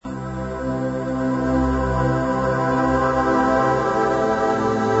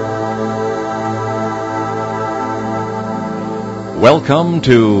Welcome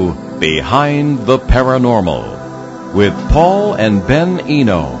to Behind the Paranormal with Paul and Ben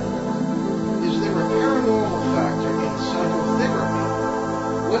Eno. Is there a paranormal factor in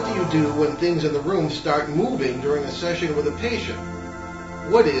psychotherapy? What do you do when things in the room start moving during a session with a patient?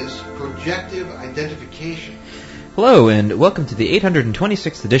 What is projective identification? Hello, and welcome to the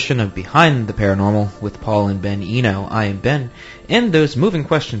 826th edition of Behind the Paranormal with Paul and Ben Eno. I am Ben, and those moving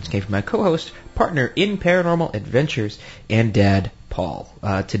questions came from my co-host, partner in paranormal adventures, and dad, Paul.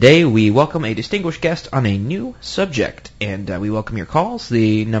 Today we welcome a distinguished guest on a new subject, and we welcome your calls.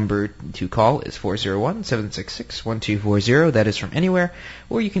 The number to call is 401-766-1240. That is from anywhere,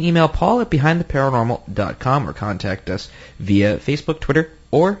 or you can email Paul at behindtheparanormal.com or contact us via Facebook, Twitter,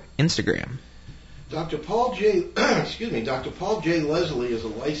 or Instagram. Dr. Paul J. Dr. Paul J. Leslie is a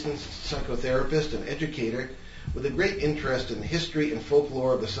licensed psychotherapist and educator with a great interest in the history and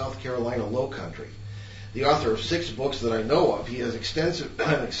folklore of the South Carolina Lowcountry. The author of 6 books that I know of, he has extensive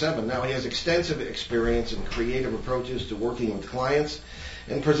 7 now. He has extensive experience in creative approaches to working with clients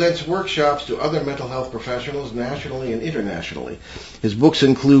and presents workshops to other mental health professionals nationally and internationally. His books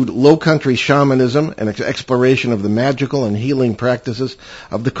include Lowcountry Shamanism, an exploration of the magical and healing practices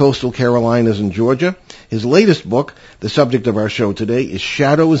of the coastal Carolinas and Georgia. His latest book, the subject of our show today, is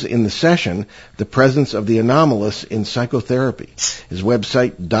Shadows in the Session, the Presence of the Anomalous in Psychotherapy. His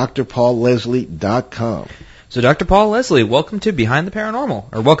website, drpaulleslie.com. So, Dr. Paul Leslie, welcome to Behind the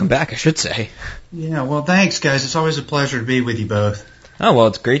Paranormal, or welcome back, I should say. Yeah, well, thanks, guys. It's always a pleasure to be with you both. Oh, well,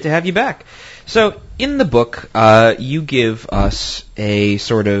 it's great to have you back. So, in the book, you give us a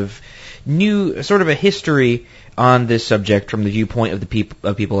sort of a history on this subject from the viewpoint of the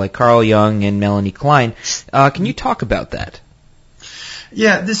people like Carl Jung and Melanie Klein. Can you talk about that?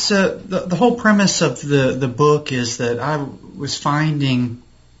 Yeah, this the whole premise of the book is that I was finding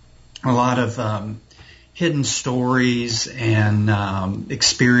a lot of hidden stories and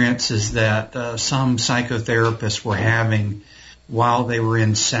experiences that some psychotherapists were having while they were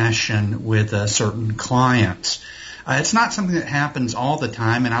in session with certain clients. It's not something that happens all the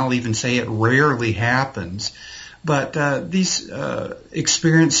time, and I'll even say it rarely happens. But these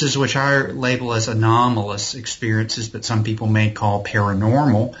experiences, which I label as anomalous experiences, but some people may call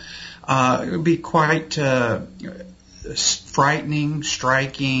paranormal, would be quite frightening,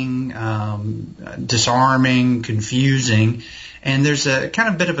 striking, disarming, confusing. And there's a kind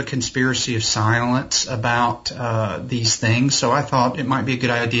of bit of a conspiracy of silence about these things. So I thought it might be a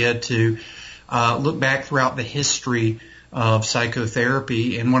good idea to look back throughout the history of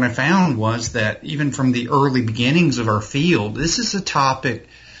psychotherapy. And what I found was that even from the early beginnings of our field, this is a topic,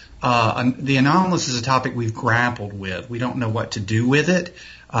 the anomalous is a topic we've grappled with. We don't know what to do with it.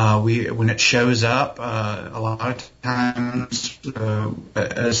 When it shows up, a lot of times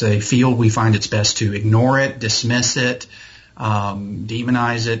as a field, we find it's best to ignore it, dismiss it,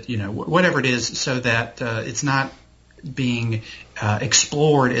 demonize it, whatever it is, so that it's not being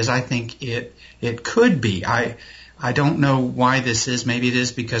explored as I think it could be. I don't know why this is. Maybe it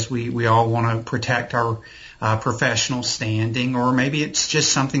is because we all want to protect our professional standing, or maybe it's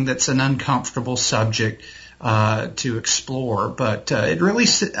just something that's an uncomfortable subject to explore. But it really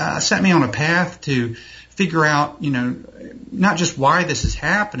set me on a path to figure out, not just why this is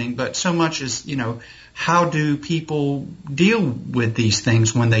happening, but so much as, how do people deal with these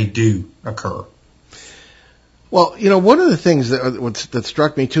things when they do occur? Well, one of the things that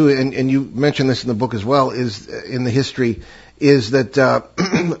struck me too, and you mentioned this in the book as well, is in the history, is that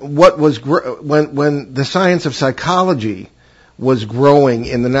when the science of psychology was growing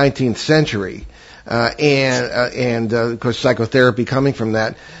in the 19th century, and of course psychotherapy coming from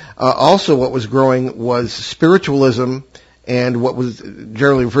that, also what was growing was spiritualism and what was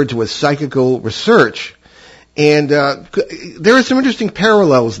generally referred to as psychical research, and there are some interesting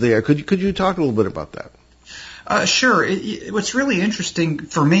parallels there. Could you talk a little bit about that? Sure. What's really interesting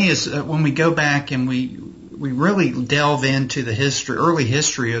for me is when we go back and we really delve into the early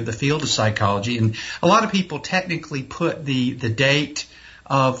history of the field of psychology, and a lot of people technically put the date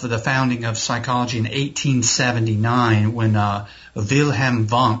of the founding of psychology in 1879 when Wilhelm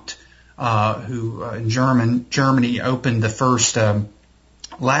Wundt, who in Germany opened the first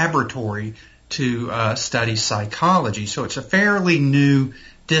laboratory to study psychology. So it's a fairly new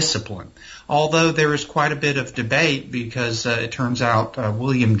discipline. Although there is quite a bit of debate because it turns out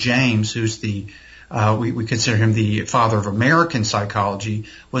William James, who's we consider him the father of American psychology,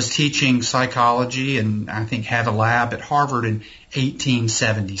 was teaching psychology and I think had a lab at Harvard in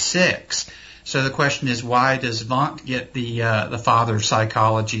 1876. So the question is, why does Wundt get the father of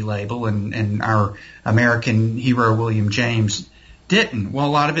psychology label and our American hero William James didn't. Well, a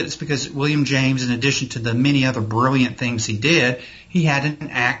lot of it is because William James, in addition to the many other brilliant things he did, he had an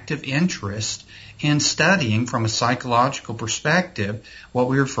active interest in studying from a psychological perspective what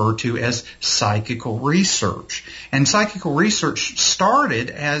we refer to as psychical research. And psychical research started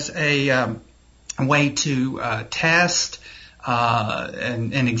as a way to test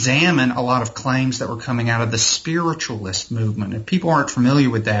and examine a lot of claims that were coming out of the spiritualist movement. If people aren't familiar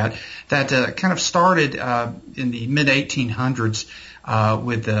with that, kind of started in the mid-1800s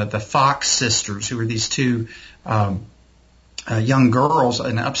with the Fox sisters, who were these two young girls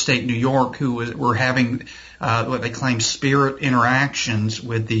in upstate New York who were having what they claimed spirit interactions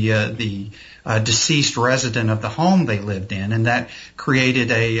with the deceased resident of the home they lived in, and that created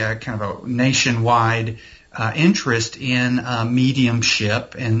a kind of a nationwide interest in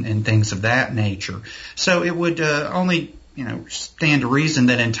mediumship and things of that nature. So it would only stand to reason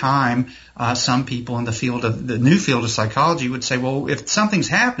that in time some people in the new field of psychology would say, well, if something's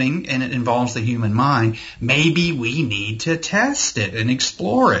happening and it involves the human mind, maybe we need to test it and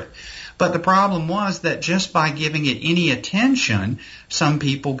explore it. But the problem was that just by giving it any attention, some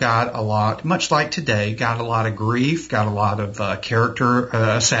people got a lot, much like today, got a lot of grief, got a lot of character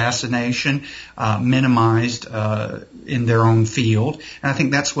assassination, minimized in their own field. And I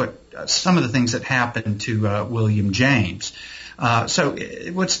think that's what some of the things that happened to William James. So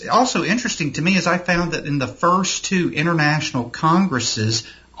what's also interesting to me is I found that in the first two international congresses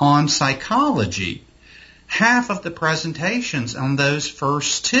on psychology, half of the presentations on those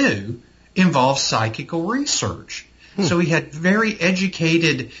first two involved psychical research. So we had very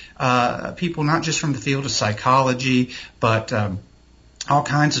educated people, not just from the field of psychology, but all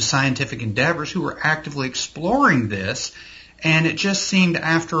kinds of scientific endeavors who were actively exploring this. And it just seemed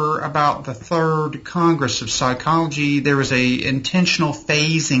after about the third Congress of Psychology, there was a intentional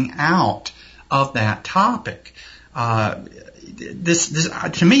phasing out of that topic. This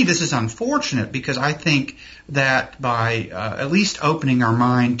to me, this is unfortunate, because I think that by at least opening our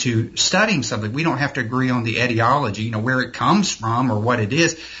mind to studying something, we don't have to agree on the etiology, where it comes from or what it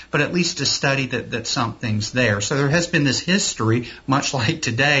is, but at least to study that something's there. So there has been this history, much like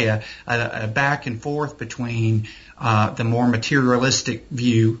today, a back and forth between the more materialistic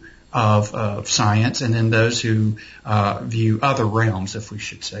view of science and then those who view other realms, if we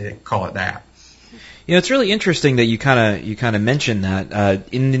should call it that. It's really interesting that you kind of mentioned that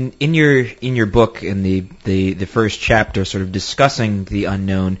in your book, in the first chapter, sort of discussing the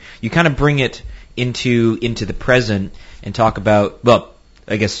unknown. You kind of bring it into the present and talk about, well,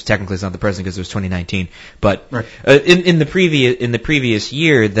 I guess technically it's not the present because it was 2019, but right. in the previous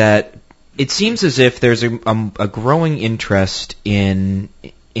year, that it seems as if there's a growing interest in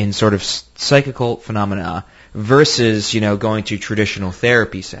sort of psychical phenomena versus going to traditional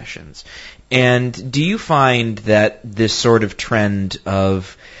therapy sessions. And do you find that this sort of trend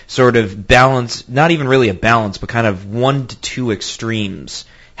of sort of balance, not even really a balance, but kind of 1 to 2 extremes,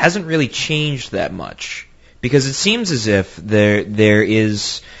 hasn't really changed that much? Because it seems as if there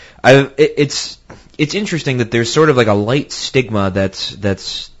is, it's interesting that there's sort of like a light stigma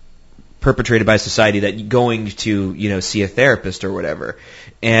that's perpetrated by society that going to see a therapist or whatever.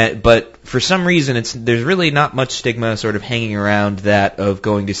 But for some reason, there's really not much stigma sort of hanging around that of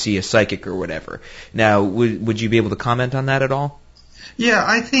going to see a psychic or whatever. Now, would you be able to comment on that at all? Yeah,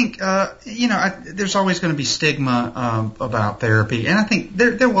 I think there's always going to be stigma about therapy, and I think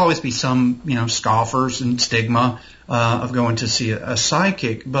there will always be some scoffers and stigma of going to see a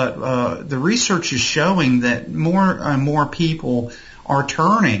psychic. But the research is showing that more and more people are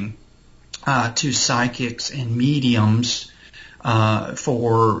turning to psychics and mediums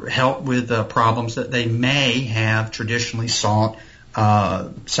for help with problems that they may have traditionally sought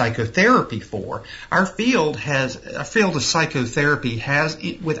psychotherapy for. Our field of psychotherapy has,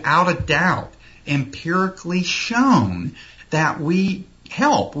 without a doubt, empirically shown that we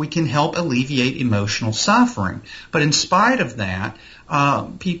can help alleviate emotional suffering. But in spite of that,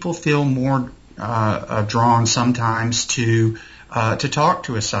 people feel more drawn sometimes to talk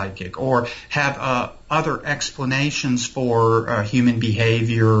to a psychic or have other explanations for human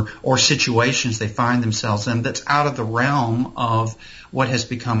behavior or situations they find themselves in that's out of the realm of what has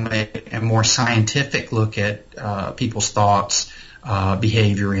become a more scientific look at people's thoughts,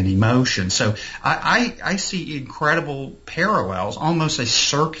 behavior, and emotion. So I see incredible parallels, almost a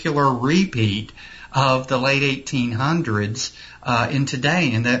circular repeat of the late 1800s in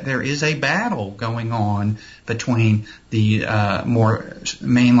today, and that there is a battle going on between the more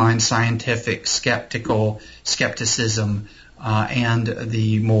mainline scientific skepticism and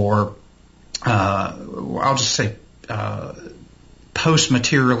the more, I'll just say,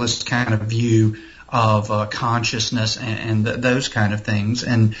 post-materialist kind of view of consciousness and those kind of things.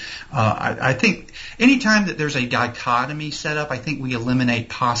 And I think anytime that there's a dichotomy set up, I think we eliminate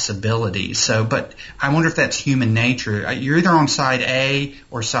possibilities. So, but I wonder if that's human nature. You're either on side A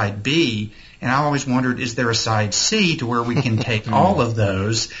or side B. And I always wondered, is there a side C to where we can take all of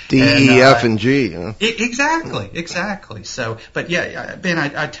those? D, E, F, and G. You know? Exactly. So, but yeah, Ben,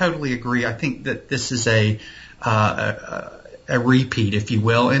 I totally agree. I think that this is a repeat, if you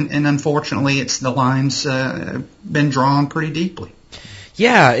will, and unfortunately, the line's been drawn pretty deeply.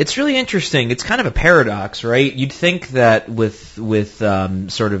 Yeah, it's really interesting. It's kind of a paradox, right? You'd think that with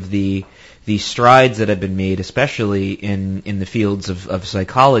sort of the strides that have been made, especially in the fields of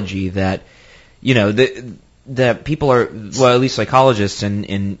psychology, that that people are, well, at least psychologists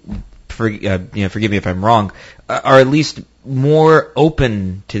and forgive me if I'm wrong, are at least more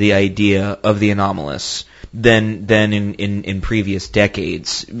open to the idea of the anomalous than in previous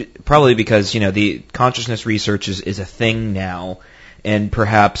decades. Probably because, the consciousness research is a thing now, and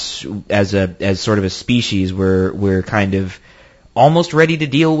perhaps as sort of a species we're kind of almost ready to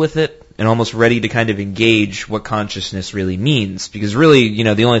deal with it and almost ready to kind of engage what consciousness really means. Because really,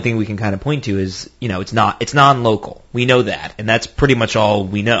 the only thing we can kind of point to is, it's non-local. We know that, and that's pretty much all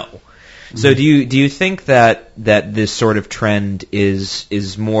we know. So do you think that this sort of trend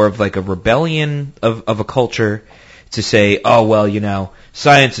is more of like a rebellion of a culture to say, oh well,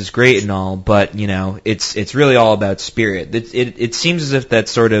 science is great and all, but it's really all about spirit. It seems as if that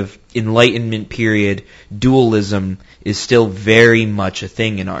sort of Enlightenment period dualism is still very much a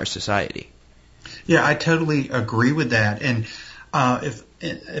thing in our society. Yeah, I totally agree with that. And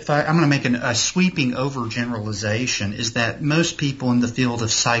if I'm going to make a sweeping overgeneralization, is that most people in the field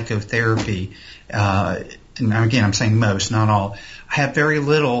of psychotherapy, and again I'm saying most, not all, have very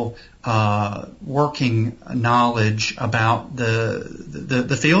little working knowledge about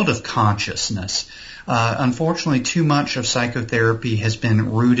the field of consciousness. Unfortunately, too much of psychotherapy has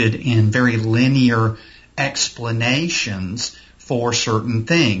been rooted in very linear explanations for certain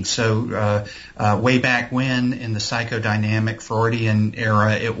things. So way back when, in the psychodynamic Freudian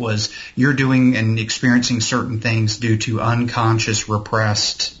era, it was you're doing and experiencing certain things due to unconscious,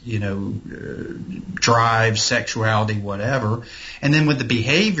 repressed, drive, sexuality, whatever. And then when the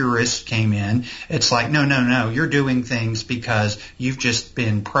behaviorists came in, it's like, no, you're doing things because you've just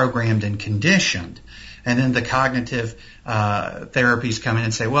been programmed and conditioned. And then the cognitive therapies come in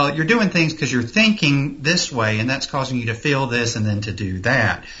and say, well, you're doing things because you're thinking this way, and that's causing you to feel this and then to do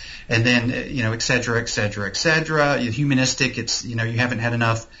that. And then, et cetera, et cetera, et cetera. Humanistic, it's, you haven't had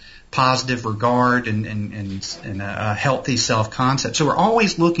enough positive regard and a healthy self-concept. So we're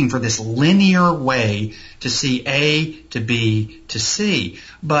always looking for this linear way to see A to B to C.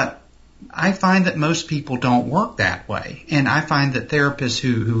 But I find that most people don't work that way. And I find that therapists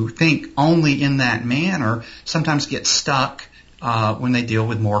who think only in that manner sometimes get stuck when they deal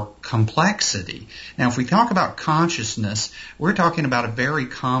with more complexity. Now, if we talk about consciousness, we're talking about a very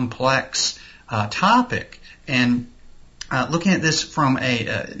complex topic. And looking at this from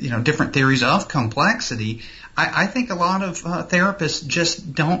different theories of complexity, I think a lot of therapists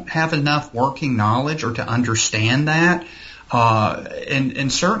just don't have enough working knowledge or to understand that.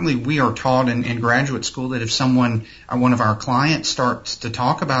 And certainly we are taught in graduate school that if someone, one of our clients, starts to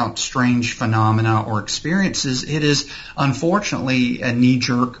talk about strange phenomena or experiences, it is unfortunately a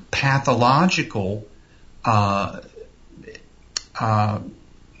knee-jerk pathological,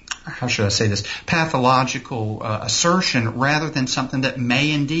 pathological assertion rather than something that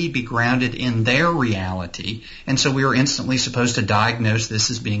may indeed be grounded in their reality. And so we are instantly supposed to diagnose this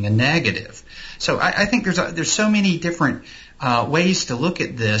as being a negative. So I think there's so many different ways to look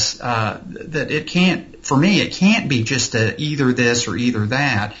at this that it can't be just either this or either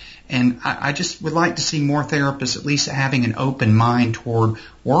that. And I just would like to see more therapists at least having an open mind toward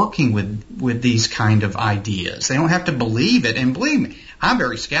working with these kind of ideas. They don't have to believe it. And believe me, I'm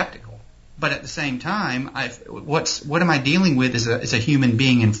very skeptical. But at the same time, what am I dealing with as a human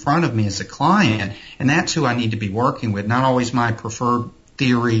being in front of me as a client? And that's who I need to be working with, not always my preferred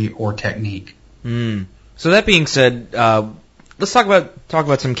theory or technique. So that being said, let's talk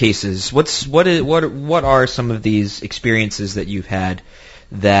about some cases. What are some of these experiences that you've had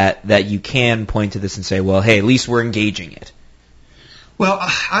that you can point to this and say, well, hey, at least we're engaging it? Well,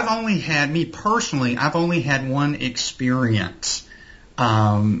 I've only had one experience,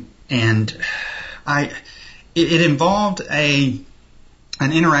 and it involved an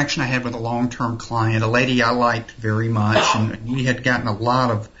interaction I had with a long-term client, a lady I liked very much, and we had gotten a lot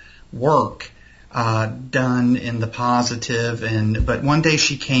of work done in the positive. But one day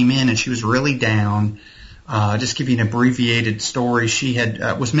she came in and she was really down. Just give you an abbreviated story. She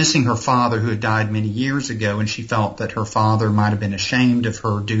was missing her father, who had died many years ago, and she felt that her father might have been ashamed of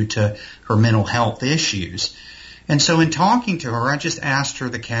her due to her mental health issues. And so in talking to her, I just asked her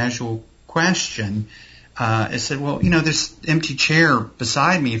the casual question. I said, well, this empty chair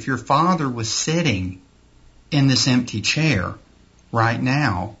beside me, if your father was sitting in this empty chair right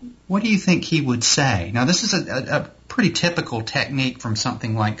now, what do you think he would say? Now, this is a pretty typical technique from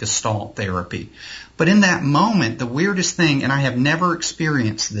something like Gestalt therapy. But in that moment, the weirdest thing, and I have never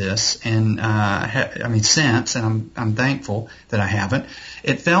experienced this, and since, and I'm thankful that I haven't,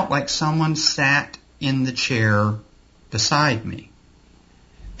 it felt like someone sat in the chair beside me.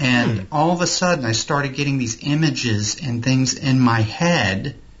 And all of a sudden, I started getting these images and things in my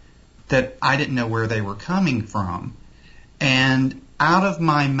head that I didn't know where they were coming from. And out of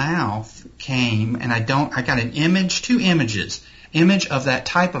my mouth came, and I got an image, 2 images. Image of that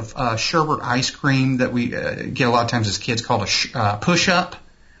type of sherbet ice cream that we get a lot of times as kids called a push-up.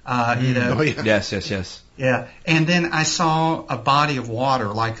 Oh, yeah. Yes. Yeah. And then I saw a body of water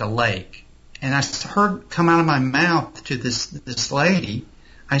like a lake. And I heard come out of my mouth to this lady,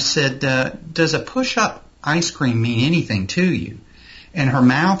 I said, does a push-up ice cream mean anything to you? And her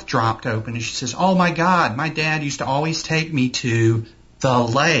mouth dropped open, and she says, oh, my God, my dad used to always take me to the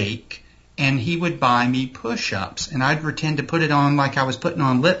lake, and he would buy me push-ups, and I'd pretend to put it on like I was putting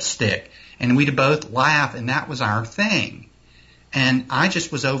on lipstick, and we'd both laugh, and that was our thing. And I just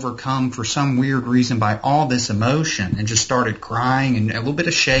was overcome for some weird reason by all this emotion and just started crying and a little bit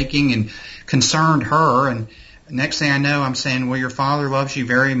of shaking and concerned her. And next thing I know, I'm saying, well, your father loves you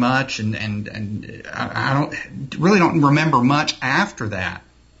very much, and I don't remember much after that.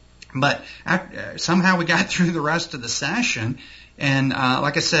 But somehow we got through the rest of the session, and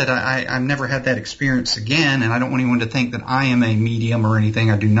like I said, I've never had that experience again, and I don't want anyone to think that I am a medium or anything.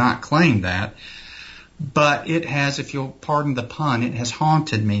 I do not claim that. But it has, if you'll pardon the pun, it has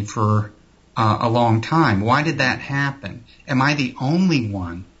haunted me for a long time. Why did that happen? Am I the only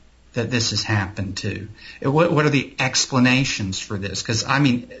one that this has happened to? What are the explanations for this? Because,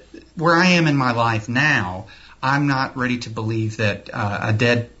 where I am in my life now, I'm not ready to believe that a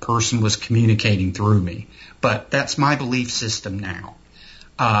dead person was communicating through me. But that's my belief system now.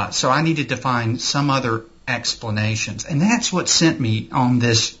 So I needed to find some other explanations. And that's what sent me on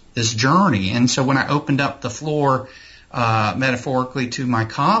this journey. And so when I opened up the floor metaphorically to my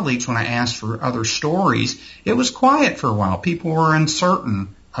colleagues, when I asked for other stories, it was quiet for a while. People were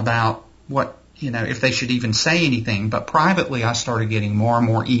uncertain about what, if they should even say anything. But privately, I started getting more and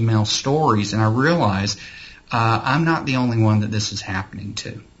more email stories, and I realized I'm not the only one that this is happening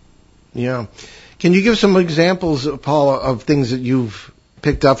to. Yeah. Can you give some examples, Paula, of things that you've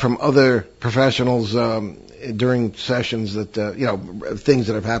picked up from other professionals during sessions that, things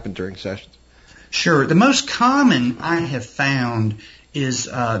that have happened during sessions? Sure. The most common I have found is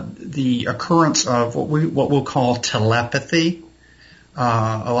the occurrence of what we'll call telepathy.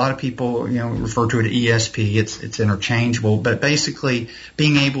 A lot of people, refer to it as ESP. It's interchangeable, but basically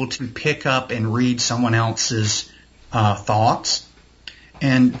being able to pick up and read someone else's thoughts.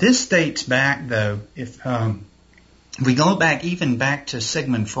 And this dates back, though, if we go back to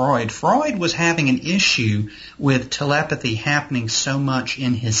Sigmund Freud. Freud was having an issue with telepathy happening so much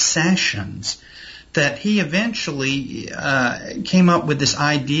in his sessions that he eventually came up with this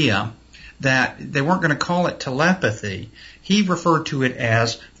idea that they weren't going to call it telepathy. He referred to it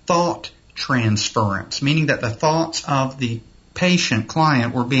as thought transference, meaning that the thoughts of the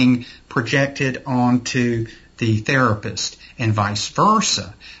client were being projected onto the therapist and vice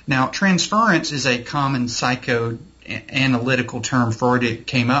versa. Now, transference is a common psychoanalytical term Freud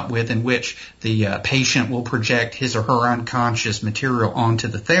came up with, in which the patient will project his or her unconscious material onto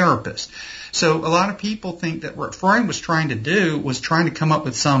the therapist. So a lot of people think that what Freud was trying to do was trying to come up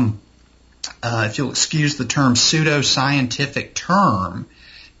with some, if you'll excuse the term, pseudoscientific term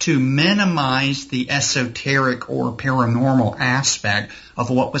to minimize the esoteric or paranormal aspect of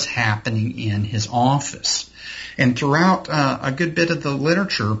what was happening in his office. And throughout a good bit of the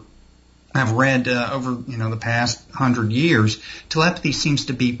literature I've read over the past 100 years, telepathy seems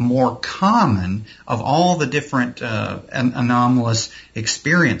to be more common of all the different anomalous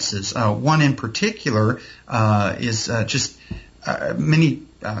experiences. One in particular is just many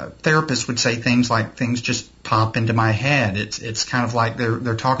therapists would say things like, things just pop into my head. It's kind of like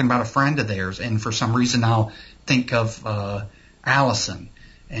they're talking about a friend of theirs, and for some reason I'll think of Allison.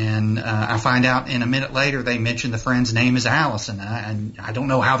 And I find out in a minute later they mention the friend's name is Allison, and I don't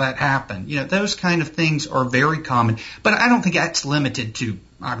know how that happened. Those kind of things are very common. But I don't think that's limited to,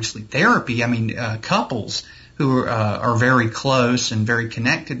 obviously, therapy. Couples who are very close and very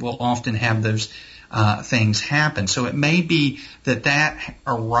connected will often have those things happen. So it may be that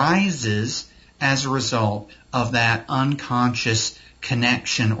arises as a result of that unconscious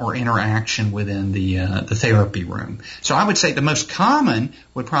connection or interaction within the therapy room. So I would say the most common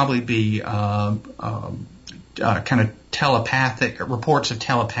would probably be kind of telepathic reports of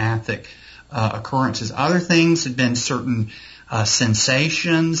telepathic occurrences. Other things have been certain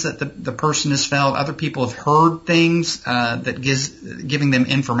sensations that the person has felt. Other people have heard things that giving them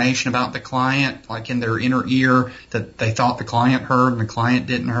information about the client, like in their inner ear that they thought the client heard and the client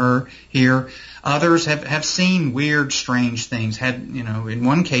didn't hear. Others have seen weird, strange things. In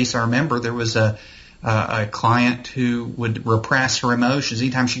one case, I remember there was a client who would repress her emotions.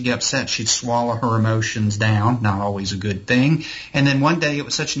 Anytime she'd get upset, she'd swallow her emotions down. Not always a good thing. And then one day it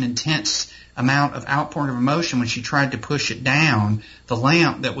was such an intense amount of outpouring of emotion when she tried to push it down, the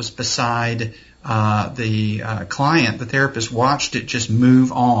lamp that was beside the client, the therapist, watched it just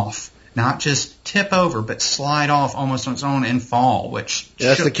move off. Not just tip over, but slide off almost on its own and fall, which...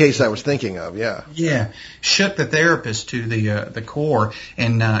 That's the case I was thinking of, yeah. Yeah, shook the therapist to the core,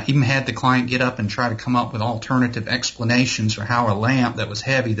 and even had the client get up and try to come up with alternative explanations for how a lamp that was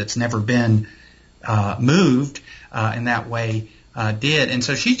heavy, that's never been moved in that way, did. And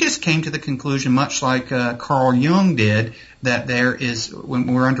so she just came to the conclusion, much like Carl Jung did, that there is,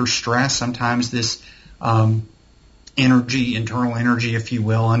 when we're under stress, sometimes this... energy, internal energy, if you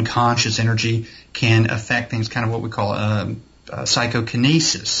will, unconscious energy can affect things, kind of what we call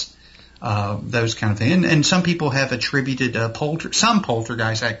psychokinesis, those kind of things. And some people have attributed some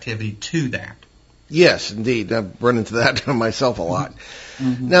poltergeist activity to that. Yes, indeed. I've run into that myself a lot.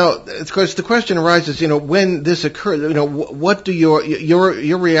 Mm-hmm. Now, of course, the question arises, when this occurred, what do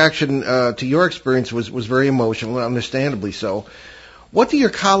your reaction to your experience was very emotional, understandably so. What do your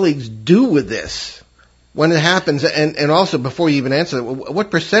colleagues do with this when it happens? And also, before you even answer,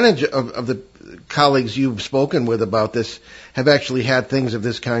 what percentage of the colleagues you've spoken with about this have actually had things of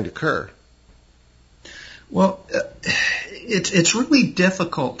this kind occur? Well, it's really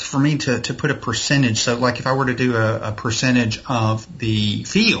difficult for me to put a percentage. So, like, if I were to do a percentage of the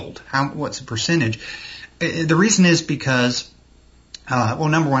field, what's the percentage? The reason is because,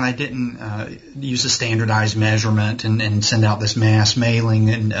 number one, I didn't use a standardized measurement and send out this mass mailing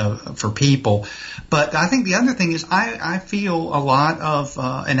and for people. But I think the other thing is I feel a lot of,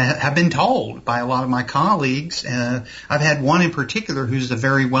 and I have been told by a lot of my colleagues, I've had one in particular who's a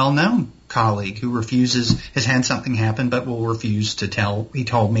very well-known colleague who has had something happen but will refuse to tell. He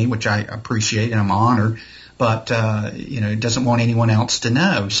told me, which I appreciate and I'm honored, but, doesn't want anyone else to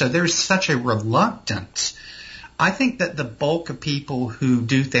know. So there's such a reluctance. I think that the bulk of people who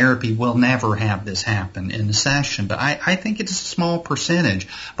do therapy will never have this happen in the session, but I think it's a small percentage.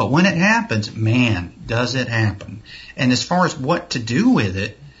 But when it happens, man, does it happen. And as far as what to do with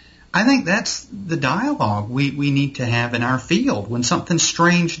it, I think that's the dialogue we need to have in our field. When something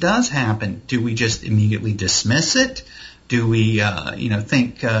strange does happen, do we just immediately dismiss it? Do we,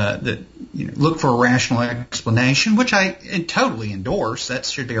 think that, look for a rational explanation, which I totally endorse. That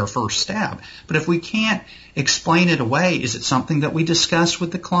should be our first step. But if we can't explain it away, is it something that we discuss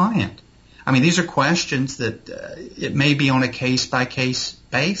with the client? I mean, these are questions that it may be on a case-by-case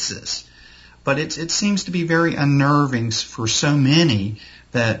basis. But it seems to be very unnerving for so many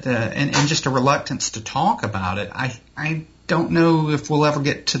that, and just a reluctance to talk about it. I don't know if we'll ever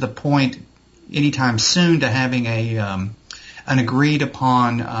get to the point anytime soon to having an agreed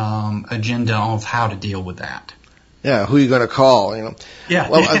upon agenda of how to deal with that. Yeah, who are you going to call? Yeah.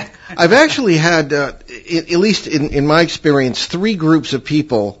 Well, I've actually had, at least in my experience, 3 groups of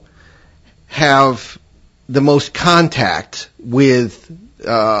people have the most contact with,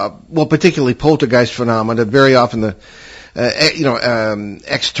 particularly poltergeist phenomena. Very often the,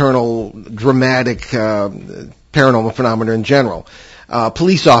 external dramatic paranormal phenomena in general.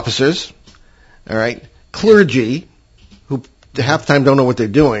 Police officers, all right, clergy, who half the time don't know what they're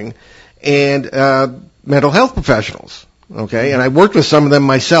doing, and mental health professionals, okay? And I worked with some of them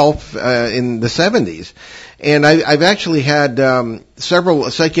myself in the 70s. And I've actually had several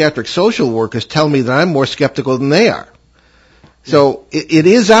psychiatric social workers tell me that I'm more skeptical than they are. So it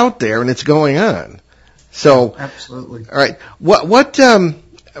is out there and it's going on. So absolutely. All right. What we're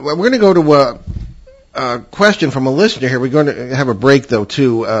going to go to a question from a listener here. We're going to have a break though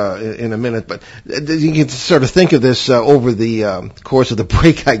too in a minute, but you can sort of think of this over the course of the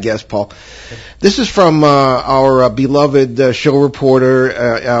break, I guess, Paul. This is from our beloved show reporter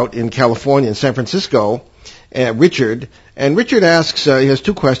out in California, in San Francisco, Richard. And Richard asks, he has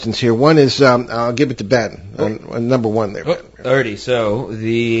 2 questions here. One is, I'll give it to Ben, on number 1 there. Alrighty, so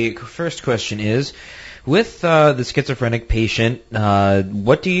the first question is, With the schizophrenic patient,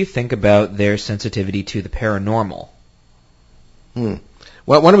 what do you think about their sensitivity to the paranormal? Well,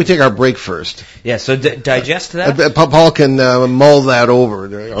 why don't we take our break first? Yeah, so digest that. Paul can mull that over.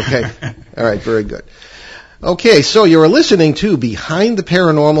 Okay. All right, very good. Okay, so you're listening to Behind the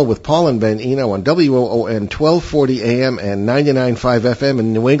Paranormal with Paul and Ben Eno on WOON 1240 AM and 99.5 FM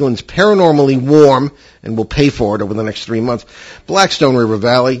in New England's paranormally warm, and we'll pay for it over the next 3 months, Blackstone River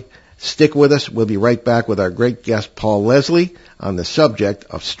Valley. Stick with us. We'll be right back with our great guest, Paul Leslie, on the subject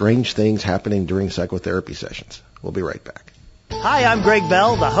of strange things happening during psychotherapy sessions. We'll be right back. Hi, I'm Greg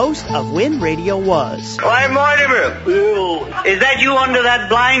Bell, the host of When Radio Was. I'm Mortimer. Bill. Is that you under that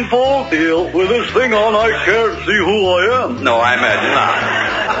blindfold? Bill, with this thing on, I can't see who I am. No, I imagine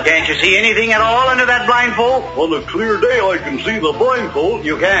not. Can't you see anything at all under that blindfold? On a clear day, I can see the blindfold.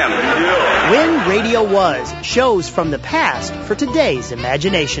 You can? Yeah. When Radio Was, shows from the past for today's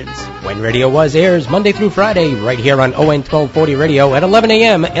imaginations. When Radio Was airs Monday through Friday, right here on ON 1240 Radio at 11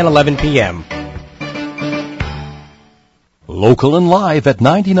 a.m. and 11 p.m. Local and live at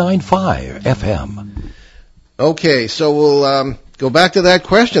 99.5 FM. Okay, so we'll go back to that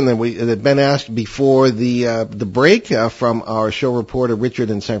question that Ben asked before the break from our show reporter Richard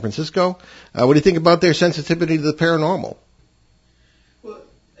in San Francisco. What do you think about their sensitivity to the paranormal? Well,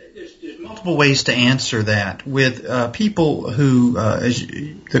 there's multiple ways to answer that. With people who,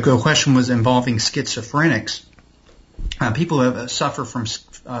 the question was involving schizophrenics, people who suffer from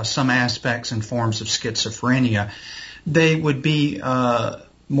some aspects and forms of schizophrenia, they would be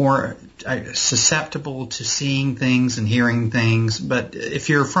more susceptible to seeing things and hearing things. But if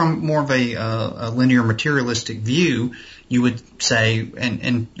you're from more of a linear materialistic view, you would say,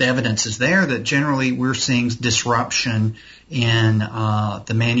 and the evidence is there, that generally we're seeing disruption in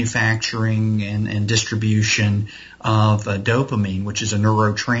the manufacturing and distribution of dopamine, which is a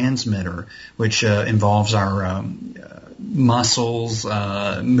neurotransmitter, which involves our muscles,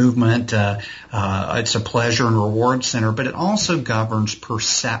 movement. It's a pleasure and reward center, but it also governs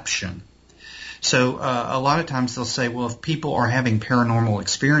perception. So a lot of times they'll say, well, if people are having paranormal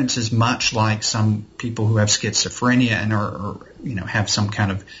experiences, much like some people who have schizophrenia and are have some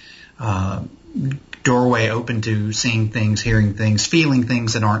kind of doorway open to seeing things, hearing things, feeling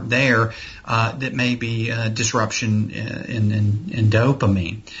things that aren't there, that may be disruption in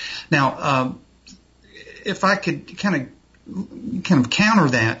dopamine. Now, if I could kind of counter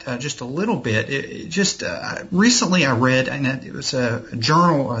that just a little bit, recently I read, and it was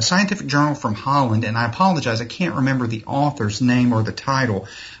a scientific journal from Holland, and I apologize, I can't remember the author's name or the title,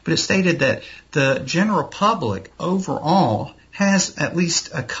 but it stated that the general public overall has at least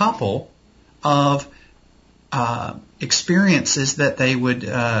a couple of experiences that they would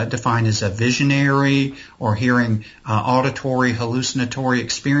define as a visionary or hearing auditory, hallucinatory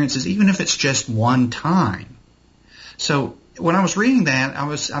experiences, even if it's just one time. So when I was reading that, I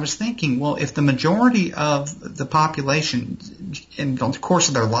was thinking, well, if the majority of the population in the course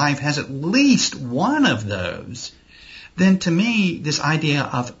of their life has at least one of those, then to me, this idea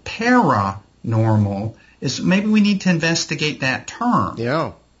of paranormal is maybe we need to investigate that term.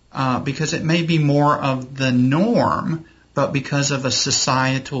 Yeah. Because it may be more of the norm, but because of a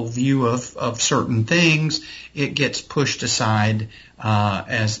societal view of certain things, it gets pushed aside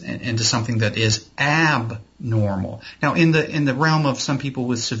into something that is abnormal. Now, in the realm of some people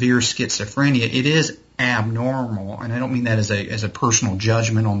with severe schizophrenia, it is abnormal, and I don't mean that as a personal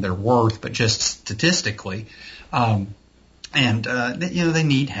judgment on their worth, but just statistically. They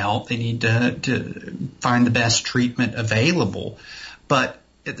need help. They need to find the best treatment available, but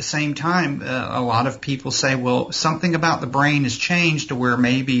at the same time, a lot of people say, well, something about the brain has changed to where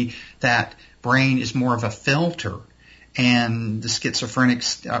maybe that brain is more of a filter. And the schizophrenic,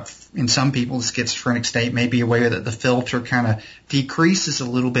 in some people, the schizophrenic state may be a way that the filter kind of decreases a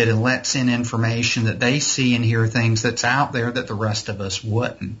little bit and lets in information that they see and hear things that's out there that the rest of us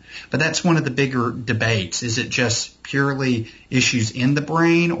wouldn't. But that's one of the bigger debates. Is it just purely issues in the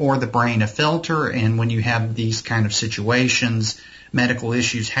brain or the brain a filter? And when you have these kind of situations, medical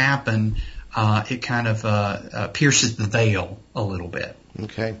issues happen, it kind of pierces the veil a little bit.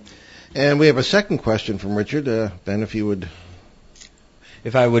 Okay. And we have a second question from Richard. Ben, if you would...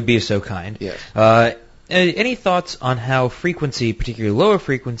 If I would be so kind. Yes. Any thoughts on how frequency, particularly lower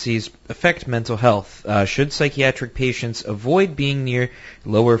frequencies, affect mental health? Should psychiatric patients avoid being near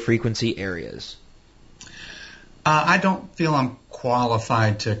lower frequency areas? I don't feel I'm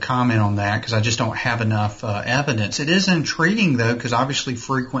qualified to comment on that because I just don't have enough evidence. It is intriguing, though, because obviously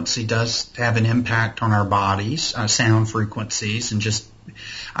frequency does have an impact on our bodies, sound frequencies, and just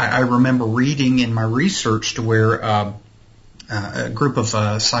I remember reading in my research to where a group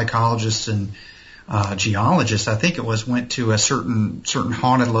of psychologists and geologist, I think it was, went to a certain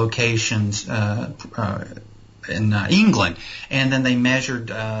haunted locations in England, and then they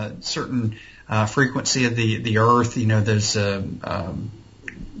measured certain frequency of the Earth. There's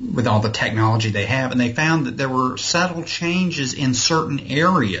with all the technology they have, and they found that there were subtle changes in certain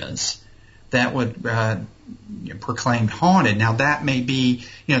areas that would proclaimed haunted. Now that may be,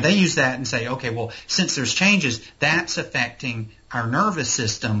 they use that and say, okay, well, since there's changes, that's affecting our nervous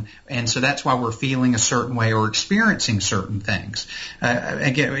system, and so that's why we're feeling a certain way or experiencing certain things.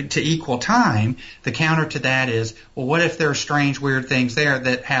 Again, to equal time, the counter to that is, well, what if there are strange, weird things there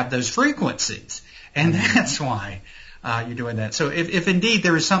that have those frequencies? And that's why you're doing that. So if indeed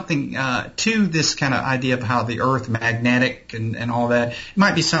there is something to this kind of idea of how the Earth magnetic and all that, it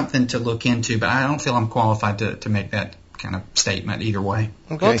might be something to look into, but I don't feel I'm qualified to make that kind of statement either way.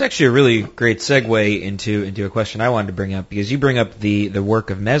 Okay. Well, it's actually a really great segue into a question I wanted to bring up, because you bring up the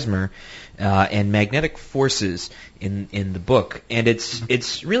work of Mesmer and magnetic forces in the book, and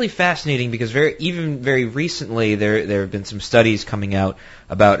it's really fascinating because very recently there have been some studies coming out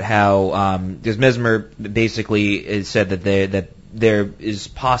about how because Mesmer basically has said that there is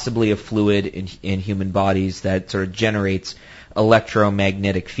possibly a fluid in human bodies that sort of generates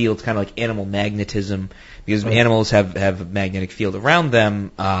electromagnetic fields, kind of like animal magnetism, because animals have a magnetic field around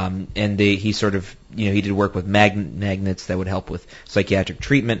them, and he sort of, he did work with magnets that would help with psychiatric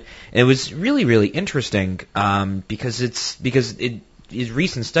treatment. And it was really, really interesting, because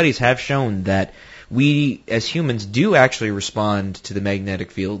recent studies have shown that we as humans do actually respond to the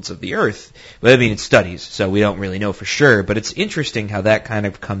magnetic fields of the Earth. But I mean, it's studies, so we don't really know for sure, but it's interesting how that kind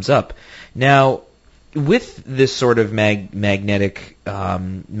of comes up. Now, with this sort of magnetic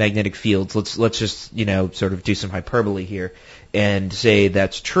fields, let's just sort of do some hyperbole here and say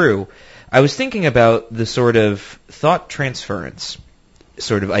that's true. I was thinking about the sort of thought transference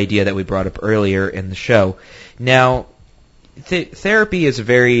sort of idea that we brought up earlier in the show. Now, therapy is a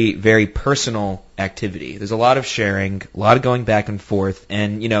very, very personal activity. There's a lot of sharing, a lot of going back and forth,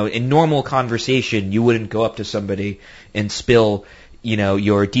 and in normal conversation, you wouldn't go up to somebody and spill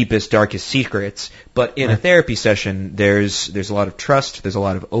your deepest, darkest secrets. But in a therapy session, there's a lot of trust, there's a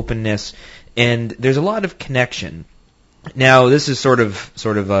lot of openness, and there's a lot of connection. Now, this is sort of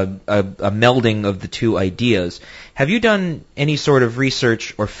a melding of the two ideas. Have you done any sort of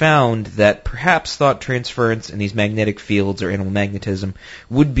research or found that perhaps thought transference and these magnetic fields or animal magnetism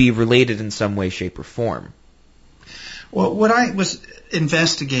would be related in some way, shape, or form? Well, what I was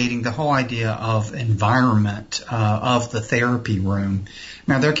investigating, the whole idea of environment of the therapy room.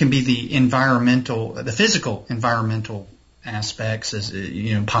 Now, there can be the physical environmental aspects, as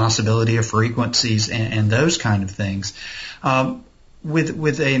possibility of frequencies and those kind of things.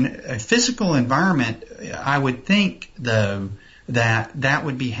 With a physical environment, I would think, though, that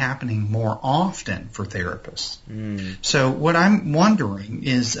would be happening more often for therapists. So what I'm wondering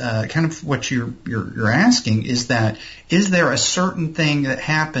is kind of what you're asking is there a certain thing that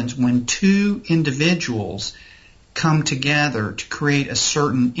happens when two individuals come together to create a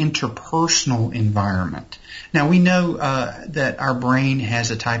certain interpersonal environment? Now, we know that our brain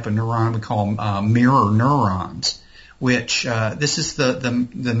has a type of neuron we call mirror neurons, which this is the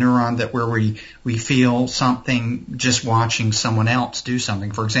neuron that where we feel something just watching someone else do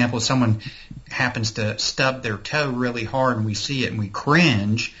something. For example, if someone happens to stub their toe really hard and we see it and we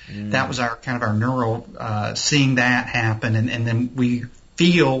cringe, that was our neural seeing that happen, and then we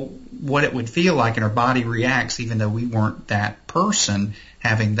feel what it would feel like, and our body reacts even though we weren't that person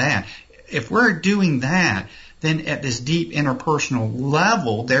having that. If we're doing that, then at this deep interpersonal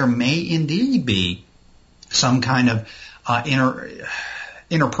level, there may indeed be some kind of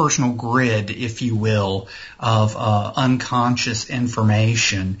interpersonal grid, if you will, of unconscious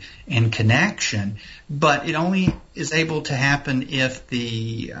information and connection. But it only is able to happen if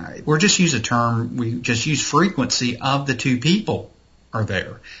we just use frequency of the two people are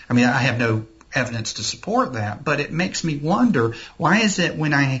there. I mean, I have no evidence to support that, but it makes me wonder, why is it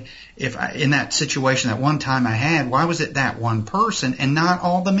if in that situation that one time I had, why was it that one person and not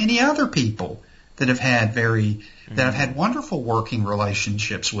all the many other people that I've had wonderful working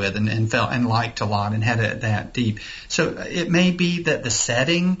relationships with and felt and liked a lot and had it that deep. So it may be that the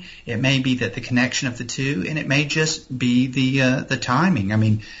setting, it may be that the connection of the two, and it may just be the timing. I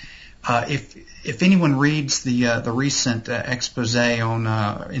mean, if anyone reads the recent expose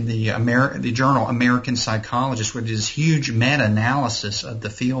on in the journal American Psychologist, where there's huge meta-analysis of the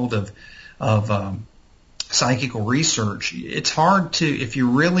field of psychical research, it's hard to, if you're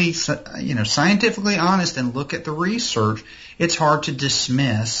really scientifically honest and look at the research, it's hard to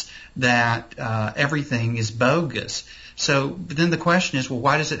dismiss that everything is bogus. But then the question is, well,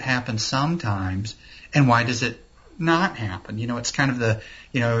 why does it happen sometimes, and why does it not happen? It's kind of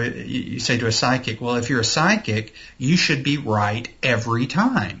you say to a psychic, well, if you're a psychic, you should be right every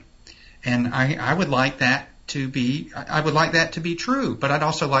time. And I would like that to be true, but I'd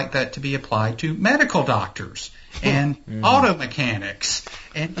also like that to be applied to medical doctors and auto mechanics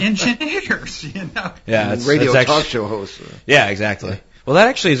and engineers, Yeah, radio talk show hosts. Yeah, exactly. Well, that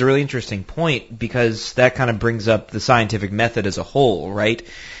actually is a really interesting point, because that kind of brings up the scientific method as a whole, right?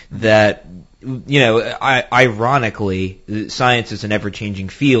 That, ironically, science is an ever-changing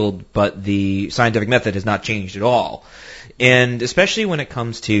field, but the scientific method has not changed at all. And especially when it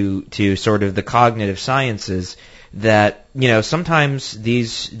comes to sort of the cognitive sciences, that, sometimes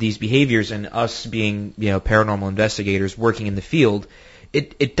these behaviors, and us being, paranormal investigators working in the field,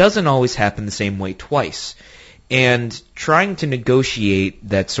 it doesn't always happen the same way twice. And trying to negotiate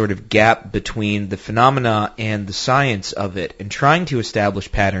that sort of gap between the phenomena and the science of it, and trying to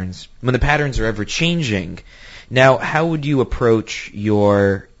establish patterns when the patterns are ever changing. Now, how would you approach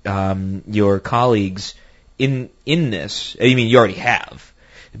your colleagues in this? I mean, you already have,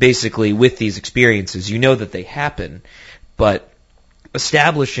 basically, with these experiences. You know that they happen, but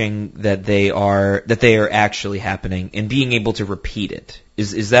establishing that they are actually happening and being able to repeat it,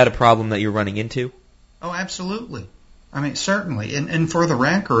 is that a problem that you're running into? Oh, absolutely. I mean, certainly. And for the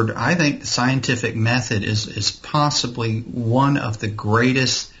record, I think the scientific method is possibly one of the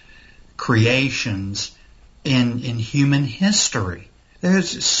greatest creations in human history.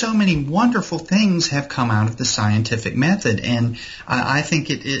 There's so many wonderful things have come out of the scientific method, and I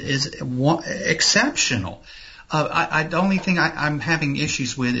think it is exceptional. The only thing I'm having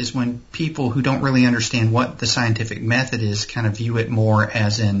issues with is when people who don't really understand what the scientific method is kind of view it more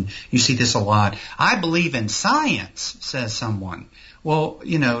as in, you see this a lot, I believe in science, says someone. Well,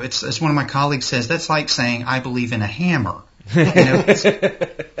 it's as one of my colleagues says, that's like saying I believe in a hammer.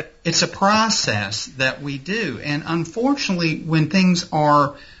 It's a process that we do. And unfortunately, when things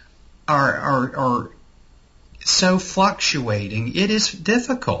are so fluctuating, it is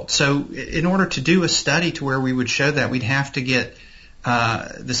difficult. So in order to do a study to where we would show that, we'd have to get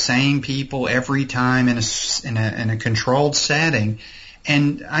the same people every time in a controlled setting.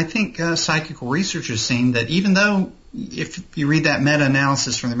 And I think psychical research has seen that even though, if you read that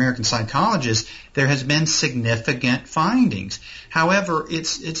meta-analysis from the American Psychologist, there has been significant findings. However,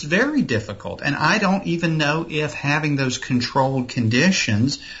 it's very difficult, and I don't even know if having those controlled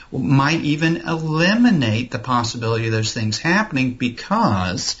conditions might even eliminate the possibility of those things happening,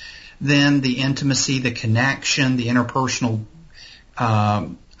 because then the intimacy, the connection, the interpersonal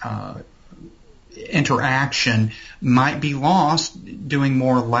interaction might be lost doing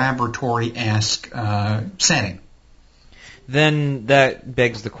more laboratory-esque setting. Then that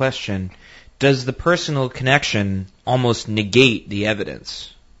begs the question, does the personal connection almost negate the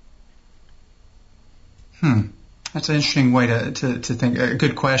evidence? That's an interesting way to think. A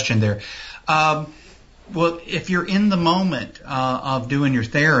good question there. Well, if you're in the moment of doing your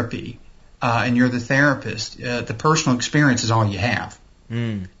therapy and you're the therapist, the personal experience is all you have.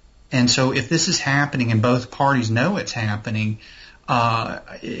 And so if this is happening and both parties know it's happening,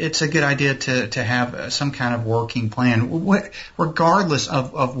 it's a good idea to have some kind of working plan, regardless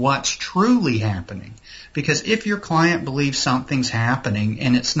of what's truly happening. Because if your client believes something's happening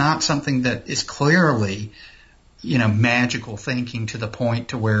and it's not something that is clearly, magical thinking to the point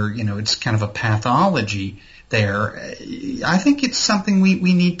to where, it's kind of a pathology there, I think it's something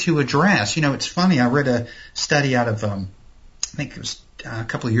we need to address. It's funny, I read a study out of, I think it was a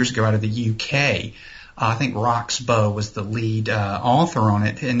couple of years ago out of the UK. I think Roxbow was the lead author on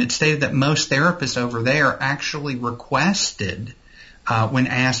it, and it stated that most therapists over there actually requested, when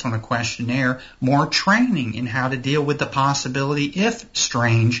asked on a questionnaire, more training in how to deal with the possibility if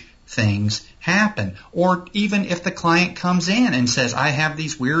strange things happen, or even if the client comes in and says, I have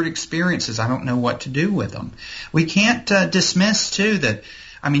these weird experiences, I don't know what to do with them. We can't dismiss, too, that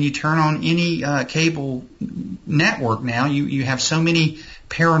you turn on any cable network now, you have so many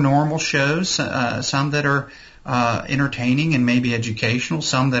paranormal shows, some that are entertaining and maybe educational,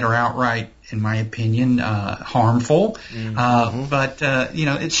 some that are outright, in my opinion, harmful. But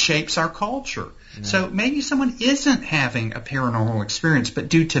it shapes our culture. So maybe someone isn't having a paranormal experience, but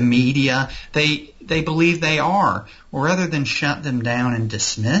due to media, they believe they are. Well, rather than shut them down and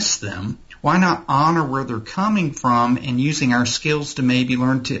dismiss them, why not honor where they're coming from and using our skills to maybe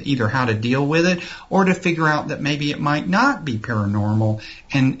learn to either how to deal with it or to figure out that maybe it might not be paranormal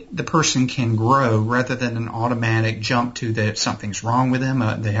and the person can grow, rather than an automatic jump to that something's wrong with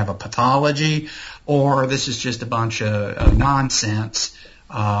them, they have a pathology, or this is just a bunch of nonsense,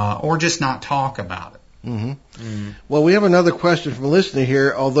 or just not talk about it. Well, we have another question from a listener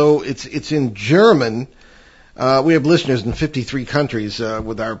here, although it's in German. We have listeners in 53 countries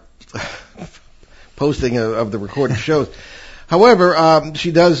with our posting of the recorded shows. However,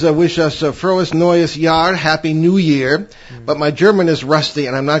 she does wish us Frohes Neues Jahr, Happy New Year, but my German is rusty,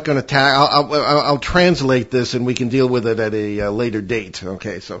 and I'm not going to I'll translate this, and we can deal with it at a later date.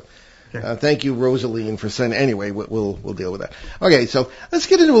 Okay, so thank you, Rosaline, for sending. Anyway, we'll deal with that. Okay, so let's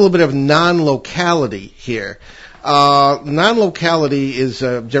get into a little bit of non-locality here. Non-locality is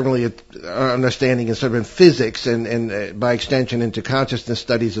generally our understanding is sort of in physics and by extension into consciousness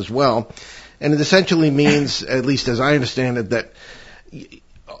studies as well. And it essentially means, at least as I understand it, that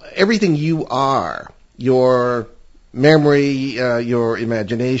everything you are, your memory, your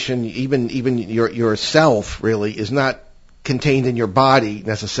imagination, even your self, really, is not contained in your body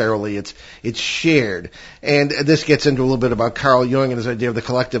necessarily. It's shared. And this gets into a little bit about Carl Jung and his idea of the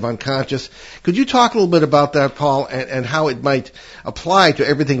collective unconscious. Could you talk a little bit about that, Paul, and how it might apply to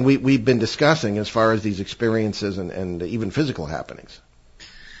everything we've been discussing as far as these experiences and even physical happenings?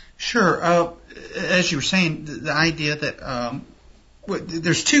 Sure. As you were saying, the idea that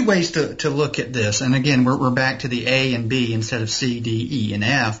there's two ways to look at this, and again, we're back to the A and B instead of C, D, E, and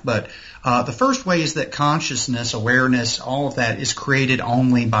F. But the first way is that consciousness, awareness, all of that is created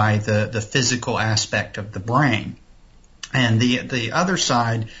only by the physical aspect of the brain, and the other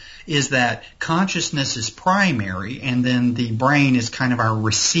side is that consciousness is primary, and then the brain is kind of our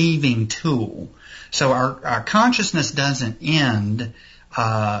receiving tool. So our consciousness doesn't end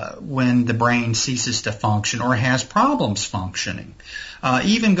when the brain ceases to function or has problems functioning.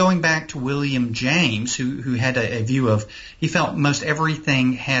 Even going back to William James, who had a view of, he felt most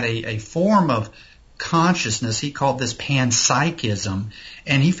everything had a form of consciousness. He called this panpsychism,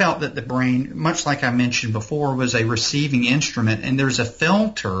 and he felt that the brain, much like I mentioned before, was a receiving instrument, and there's a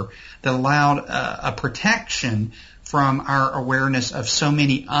filter that allowed a protection from our awareness of so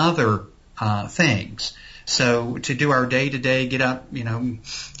many other things. So to do our day-to-day, get up,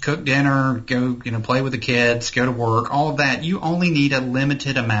 cook dinner, go, play with the kids, go to work, all of that, you only need a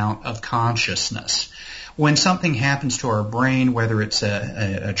limited amount of consciousness. When something happens to our brain, whether it's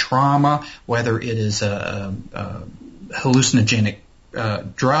a trauma, whether it is a hallucinogenic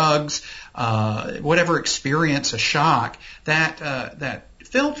drugs, whatever experience, a shock, that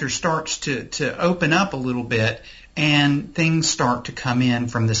filter starts to open up a little bit, and things start to come in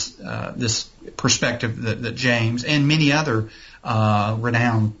from this perspective that James and many other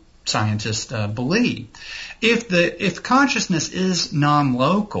renowned scientists believe. If consciousness is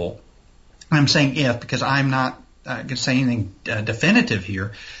non-local, I'm saying if because I'm not going to say anything definitive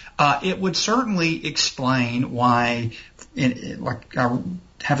here, it would certainly explain why, like I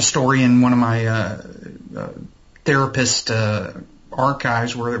have a story in one of my therapist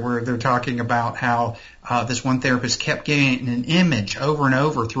archives where they're talking about how this one therapist kept getting an image over and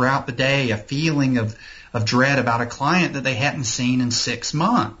over throughout the day, a feeling of dread about a client that they hadn't seen in 6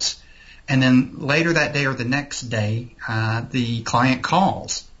 months. And then later that day or the next day, the client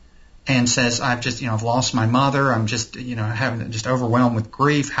calls and says, I've lost my mother. I'm just overwhelmed with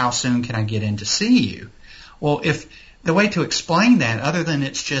grief. How soon can I get in to see you? Well, if the way to explain that, other than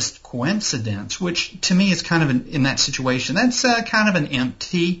it's just coincidence, which to me is kind of in that situation, that's kind of an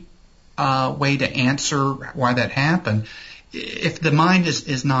empty way to answer why that happened. If the mind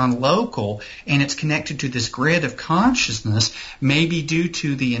is non-local and it's connected to this grid of consciousness, maybe due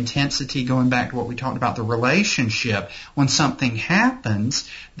to the intensity, going back to what we talked about, the relationship, when something happens,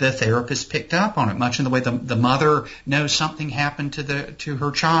 the therapist picked up on it, much in the way the mother knows something happened to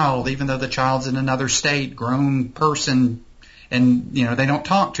her child, even though the child's in another state, grown person, and they don't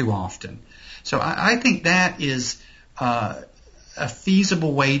talk too often. So I think that is a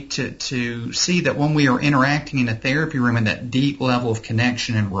feasible way to see that when we are interacting in a therapy room in that deep level of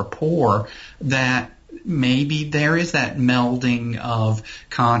connection and rapport, that maybe there is that melding of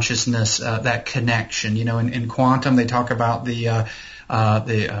consciousness, that connection. In quantum they talk about the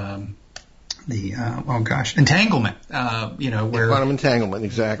entanglement. Where quantum entanglement,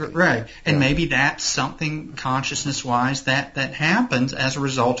 exactly. Right, and maybe that's something consciousness-wise that happens as a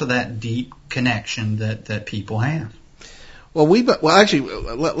result of that deep connection that people have.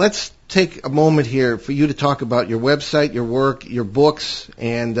 Let's take a moment here for you to talk about your website, your work, your books,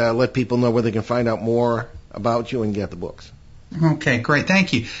 and let people know where they can find out more about you and get the books. Okay, great.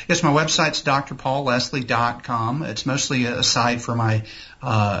 Thank you. Yes, my website's drpaulleslie.com. It's mostly a site for my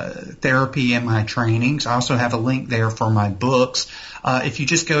therapy and my trainings. I also have a link there for my books. If you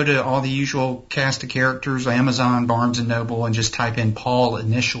just go to all the usual cast of characters, Amazon, Barnes & Noble, and just type in Paul,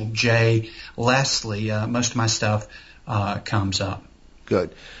 initial J, Leslie, most of my stuff comes up.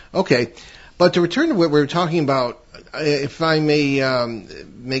 Good. Okay. But to return to what we were talking about, if I may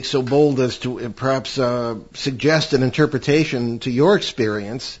make so bold as to perhaps suggest an interpretation to your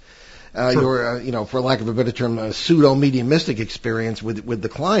experience, sure. Your, for lack of a better term, pseudo-mediumistic experience with the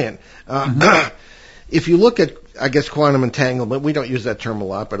client. If you look at, I guess, quantum entanglement, we don't use that term a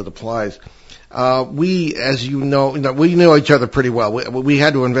lot, but it applies. We, as you know, we know each other pretty well. We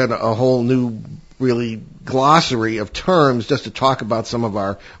had to invent a whole new, really, glossary of terms just to talk about some of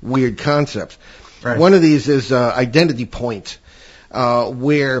our weird concepts. Right. One of these is identity point,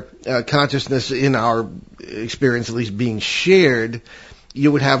 where consciousness, in our experience at least, being shared,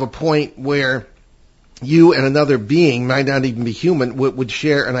 you would have a point where you and another being, might not even be human, would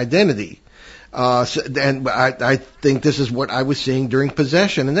share an identity. And I think this is what I was seeing during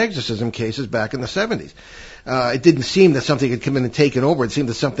possession and exorcism cases back in the 70s. It didn't seem that something had come in and taken over. It seemed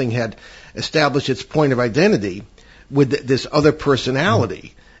that something had established its point of identity with this other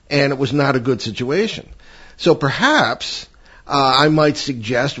personality, and it was not a good situation. So perhaps I might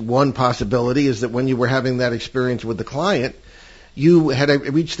suggest one possibility is that when you were having that experience with the client, you had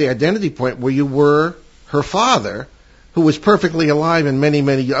reached the identity point where you were her father, who was perfectly alive in many,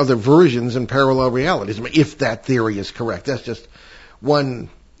 many other versions and parallel realities. I mean, if that theory is correct, that's just one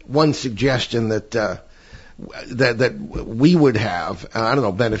suggestion that we would have. I don't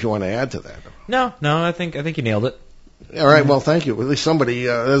know, Ben, if you want to add to that. No, I think you nailed it. All right, well, thank you. At least somebody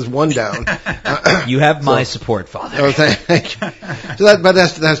has one down. You have my support, Father. Oh, thank you. So but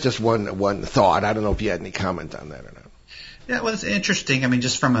that's just one thought. I don't know if you had any comment on that or not. Yeah, well, it's interesting. I mean,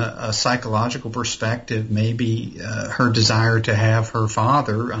 just from a psychological perspective, maybe her desire to have her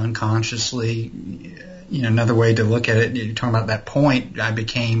father unconsciously, another way to look at it, you're talking about that point, I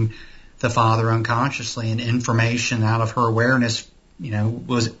became the father unconsciously, and information out of her awareness,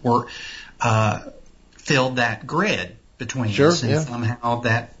 filled that grid between us, and somehow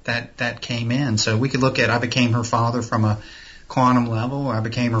that came in. So we could look at, I became her father from a quantum level, I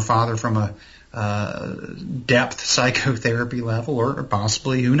became her father from a depth psychotherapy level, or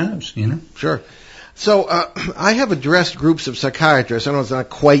possibly, who knows, Sure. So I have addressed groups of psychiatrists. I know it's not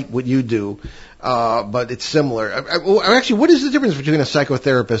quite what you do, but it's similar. Actually, what is the difference between a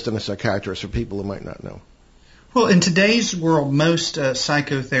psychotherapist and a psychiatrist for people who might not know? Well, in today's world, most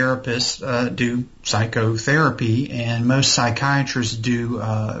psychotherapists do psychotherapy, and most psychiatrists do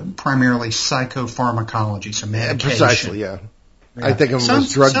primarily psychopharmacology, so medication. Precisely, yeah. I think of them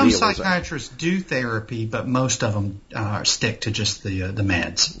as drug dealers. Some psychiatrists do therapy, but most of them stick to just the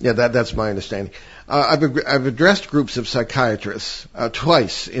meds. Yeah, that's my understanding. I've addressed groups of psychiatrists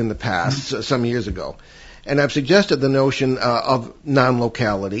twice in the past, some years ago, and I've suggested the notion of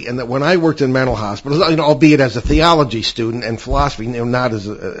non-locality, and that when I worked in mental hospitals, albeit as a theology student and philosophy, not as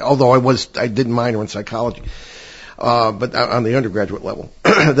although I did minor in psychology, but on the undergraduate level,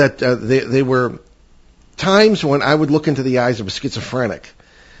 that they were times when I would look into the eyes of a schizophrenic,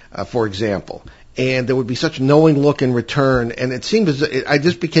 for example, and there would be such knowing look in return, and it seemed as I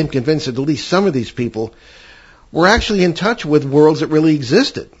just became convinced that at least some of these people were actually in touch with worlds that really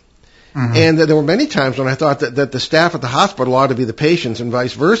existed. Mm-hmm. And there were many times when I thought that the staff at the hospital ought to be the patients and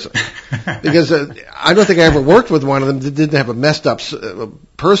vice versa. Because I don't think I ever worked with one of them that didn't have a messed up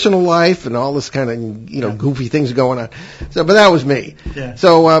personal life and all this kind of, goofy things going on. So, but that was me. Yeah.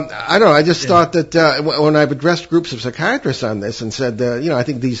 So, I don't know, I just thought that when I've addressed groups of psychiatrists on this and said, I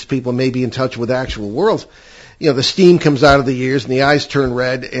think these people may be in touch with actual worlds, the steam comes out of the ears and the eyes turn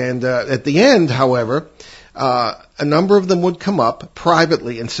red. And at the end, however, a number of them would come up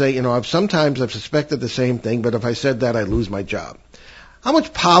privately and say, sometimes I've suspected the same thing, but if I said that, I'd lose my job. How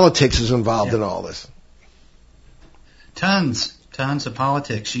much politics is involved in all this? Tons of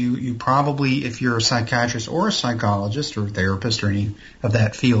politics. You probably, if you're a psychiatrist or a psychologist or a therapist or any of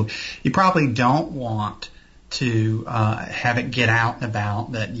that field, you probably don't want to have it get out and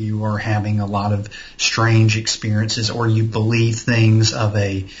about that you are having a lot of strange experiences, or you believe things of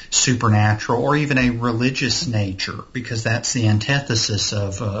a supernatural or even a religious nature, because that's the antithesis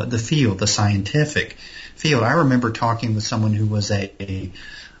of the field, the scientific field. I remember talking with someone who was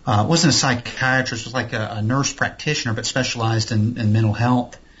wasn't a psychiatrist, was like a nurse practitioner, but specialized in mental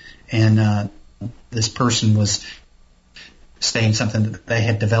health, and this person was saying something that they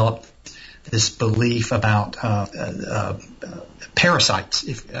had developed this belief about parasites.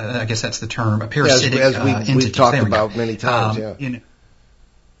 I guess that's the term, a parasitic entity. We've talked about many times.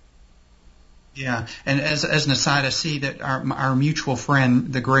 Yeah, and as an aside, I see that our mutual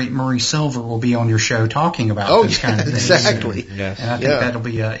friend, the great Murray Silver, will be on your show talking about this kind of thing. Exactly. Yes. And I think that'll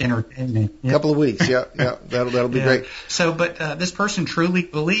be entertaining. A couple of weeks, that'll be great. So, but this person truly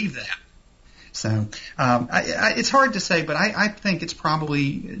believed that. So it's hard to say, but I think it's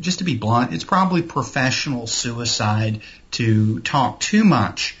probably, just to be blunt, it's probably professional suicide to talk too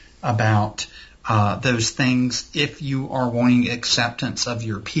much about those things if you are wanting acceptance of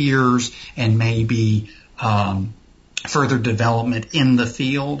your peers and maybe further development in the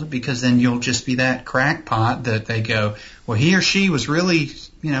field, because then you'll just be that crackpot that they go, well, he or she was really,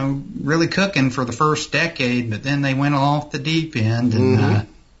 really cooking for the first decade, but then they went off the deep end, and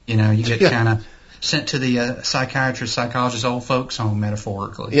you get kind of sent to the psychiatrist, psychologist, old folks home,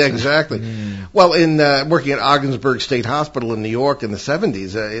 metaphorically. Yeah, exactly. Well, in working at Ogdensburg State Hospital in New York in the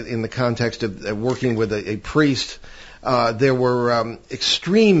 70s, in the context of working with a priest, there were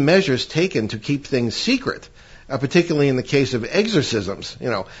extreme measures taken to keep things secret, particularly in the case of exorcisms,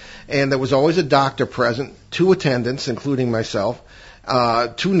 and there was always a doctor present, 2 attendants, including myself,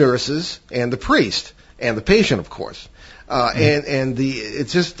 2 nurses, and the priest, and the patient, of course. And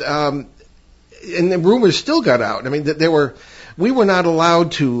the rumors still got out. I mean, we were not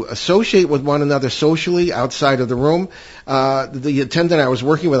allowed to associate with one another socially outside of the room. The attendant I was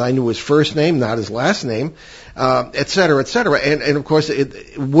working with, I knew his first name, not his last name, et cetera, et cetera. And of course,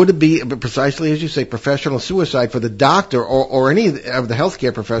 it would be precisely as you say, professional suicide for the doctor or any of the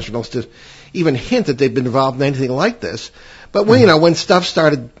healthcare professionals to even hint that they've been involved in anything like this. But when stuff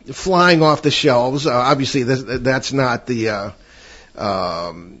started flying off the shelves, obviously that's not the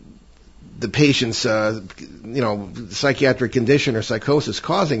patient's, psychiatric condition or psychosis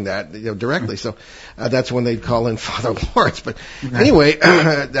causing that, directly. So that's when they'd call in Father Lawrence. But anyway,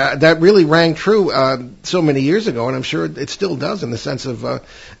 that really rang true so many years ago, and I'm sure it still does in the sense of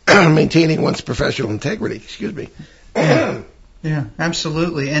maintaining one's professional integrity. Excuse me. Yeah,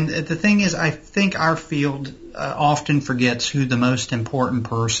 absolutely. And the thing is, I think our field often forgets who the most important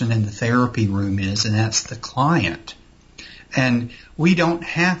person in the therapy room is, and that's the client. And we don't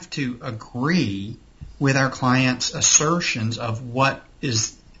have to agree with our clients' assertions of what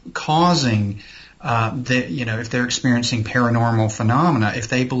is causing, if they're experiencing paranormal phenomena. If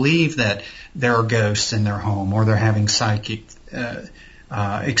they believe that there are ghosts in their home or they're having psychic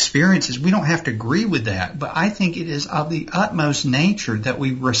experiences, we don't have to agree with that. But I think it is of the utmost nature that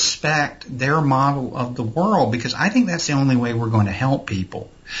we respect their model of the world, because I think that's the only way we're going to help people.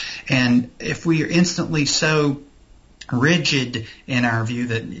 And if we are instantly so rigid in our view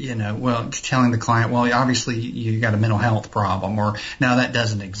that, telling the client, well, obviously you got a mental health problem, or now that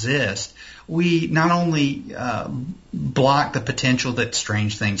doesn't exist, we not only block the potential that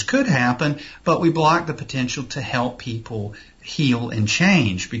strange things could happen, but we block the potential to help people heal and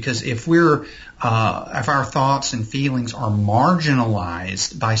change. Because if our thoughts and feelings are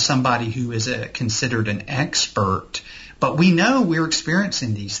marginalized by somebody who is considered an expert, but we know we're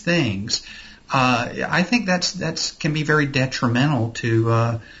experiencing these things, I think that's can be very detrimental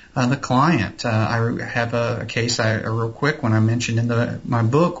to the client. I have a case, a real quick one I mentioned in my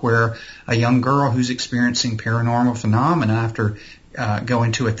book, where a young girl who's experiencing paranormal phenomena after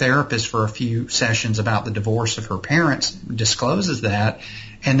going to a therapist for a few sessions about the divorce of her parents discloses that,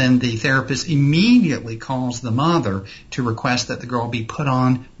 and then the therapist immediately calls the mother to request that the girl be put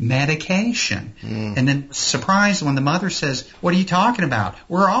on medication. And then surprised when the mother says, "What are you talking about?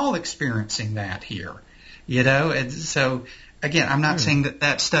 We're all experiencing that here." And so again, I'm not saying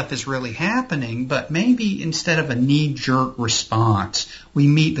that stuff is really happening, but maybe instead of a knee-jerk response, we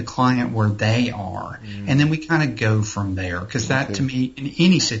meet the client where they are, and then we kind of go from there, because that, to me, in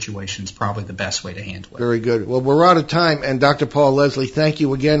any situation, is probably the best way to handle it. Very good. Well, we're out of time, and Dr. Paul Leslie, thank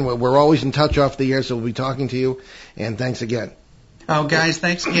you again. We're always in touch off the air, so we'll be talking to you, and thanks again. Oh, guys,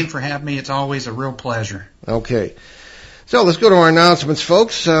 thanks again for having me. It's always a real pleasure. Okay. So let's go to our announcements,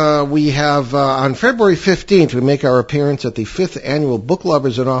 folks. We have on February 15th, we make our appearance at the 5th Annual Book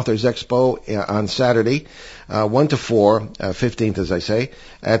Lovers and Authors Expo on Saturday, 1 to 4, 15th, as I say,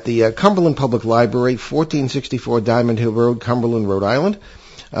 at the Cumberland Public Library, 1464 Diamond Hill Road, Cumberland, Rhode Island.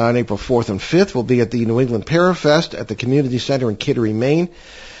 On April 4th and 5th, we'll be at the New England Parafest at the Community Center in Kittery, Maine.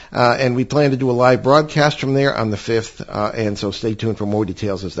 And we plan to do a live broadcast from there on the 5th, and so stay tuned for more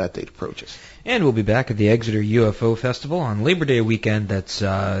details as that date approaches. And we'll be back at the Exeter UFO Festival on Labor Day weekend. That's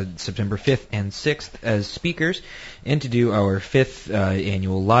September 5th and 6th as speakers, and to do our 5th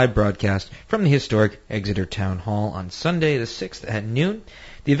annual live broadcast from the historic Exeter Town Hall on Sunday the 6th at noon.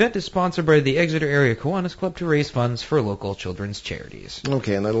 The event is sponsored by the Exeter Area Kiwanis Club to raise funds for local children's charities.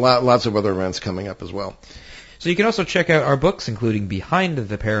 Okay, and then lots of other events coming up as well. So you can also check out our books, including Behind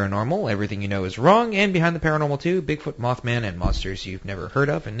the Paranormal, Everything You Know Is Wrong, and Behind the Paranormal 2, Bigfoot, Mothman, and Monsters You've Never Heard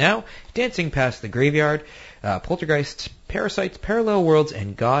of. And now, Dancing Past the Graveyard, Poltergeists, Parasites, Parallel Worlds,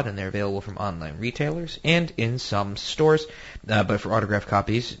 and God, and they're available from online retailers and in some stores. But for autographed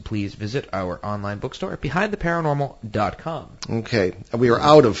copies, please visit our online bookstore at BehindTheParanormal.com. Okay. We are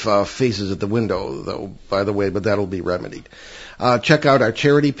out of Faces at the Window, though, by the way, but that'll be remedied. Check out our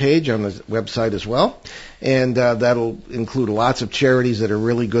charity page on the website as well, and that'll include lots of charities that are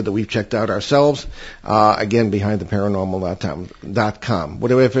really good that we've checked out ourselves. Again, BehindTheParanormal.com. What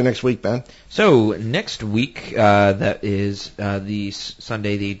do we have for next week, Ben? So next week, that is the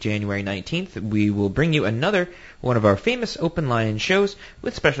Sunday, the January 19th, we will bring you another one of our famous Open Line shows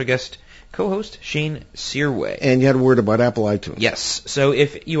with special guest co-host Shane Searway. And you had a word about Apple iTunes. Yes. So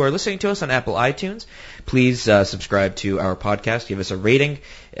if you are listening to us on Apple iTunes, please subscribe to our podcast, give us a rating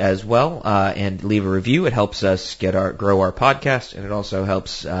as well, and leave a review. It helps us grow our podcast, and it also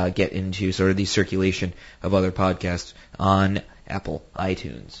helps get into sort of the circulation of other podcasts on Apple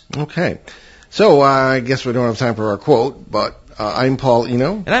iTunes. Okay. So I guess we don't have time for our quote, but I'm Paul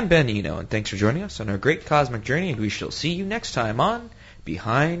Eno. And I'm Ben Eno, and thanks for joining us on our great cosmic journey, and we shall see you next time on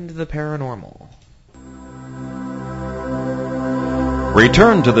Behind the Paranormal.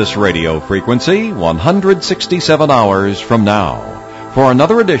 Return to this radio frequency 167 hours from now for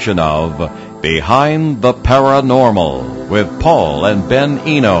another edition of Behind the Paranormal with Paul and Ben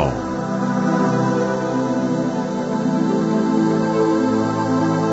Eno.